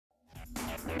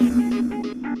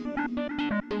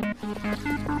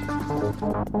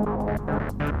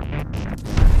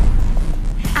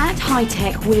At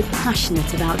Hi-Tec, we're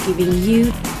passionate about giving you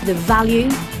the value,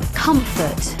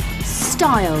 comfort,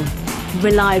 style,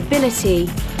 reliability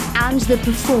and the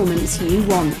performance you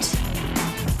want.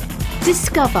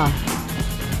 Discover.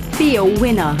 Be a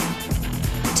winner.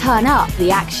 Turn up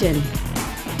the action.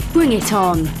 Bring it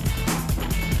on.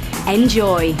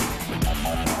 Enjoy.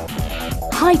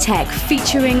 Hi-Tec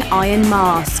featuring Iron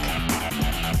Mask.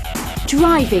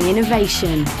 Driving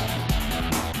innovation.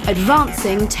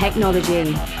 Advancing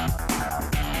technology.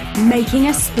 Making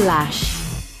a splash.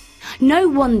 No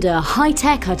wonder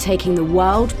Hi-Tec are taking the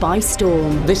world by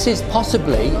storm. This is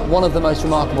possibly one of the most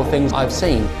remarkable things I've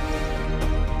seen.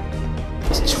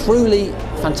 It's truly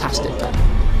fantastic.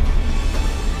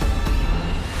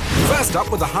 First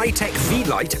up were the Hi-Tec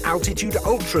V-Lite Altitude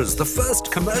Ultras, the first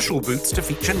commercial boots to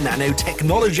feature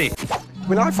nanotechnology. I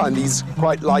mean, I find these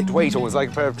quite lightweight, almost like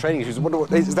a pair of training shoes.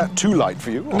 Is that too light for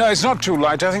you? No, it's not too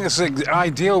light. I think it's the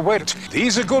ideal weight.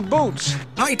 These are good boots.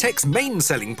 Hi-Tec's main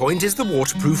selling point is the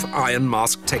waterproof Iron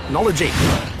Mask technology.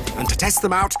 And to test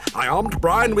them out, I armed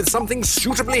Brian with something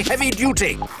suitably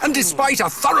heavy-duty. And despite a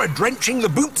thorough drenching, the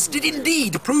boots did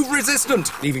indeed prove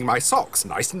resistant, leaving my socks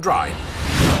nice and dry.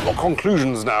 What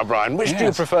conclusions now, Brian? Which do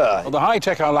you prefer? Well, the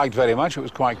Hi-Tec I liked very much. It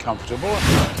was quite comfortable.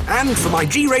 And for my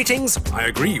G ratings, I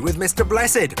agree with Mr.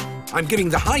 Blessed. I'm giving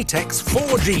the Hi-Tecs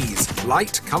 4 Gs.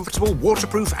 Light, comfortable,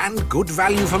 waterproof and good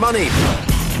value for money.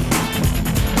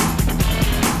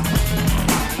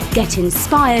 Get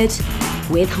inspired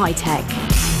with Hi-Tec.